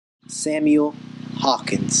Samuel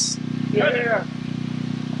Hawkins. Yeah.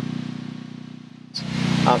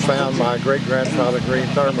 I found my great-grandfather, Green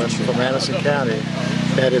Thurman, from Anderson County,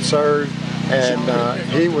 that had served, and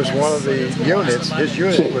he was one of the units, his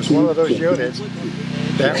unit was one of those units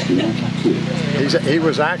that he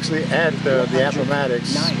was actually at the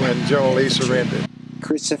Appomattox when General Lee surrendered.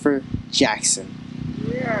 Christopher Jackson.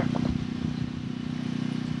 Yeah.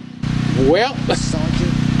 Well,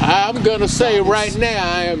 I'm going to say right now,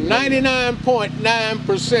 I am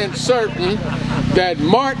 99.9% certain that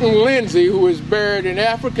Martin Lindsay, who is buried in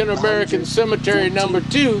African American Cemetery number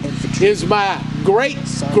 2, is my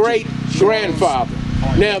great-great-grandfather.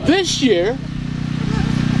 Now this year,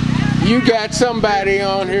 you got somebody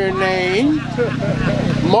on here named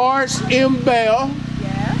Morris M. Bell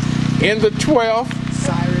in the 12th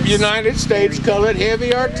United States Colored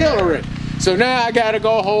Heavy Artillery. So now I got to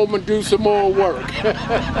go home and do some more work.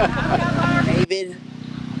 David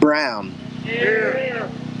Brown.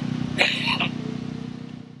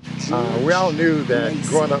 We all knew that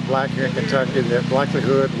growing up black here in Kentucky, that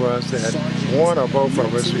likelihood was that one or both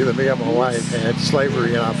of us, either me or my wife, had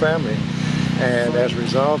slavery in our family. And as a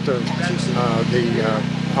result of the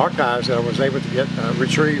archives that I was able to get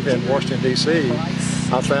retrieved in Washington, D.C.,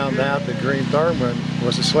 I found out that Green Thurman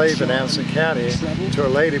was a slave in Anderson County to a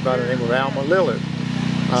lady by the name of Alma Lillard.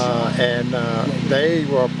 They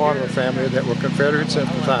were a part of a family that were Confederate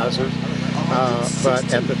sympathizers.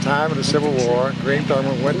 But at the time of the Civil War, Green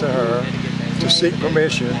Thurman went to her to seek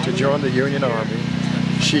permission to join the Union Army.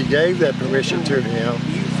 She gave that permission to him,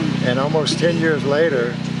 and almost 10 years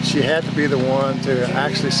later, she had to be the one to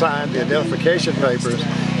actually sign the identification papers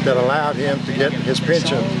that allowed him to get his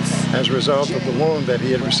pension as a result of the wound that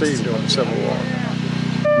he had received during the Civil War.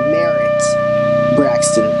 Merritt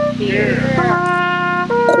Braxton.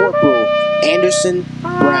 Corporal Anderson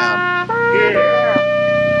Brown.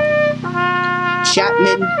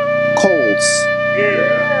 Chapman Coles.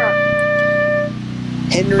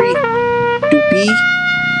 Henry Dupuy.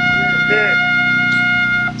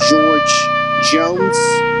 George Jones.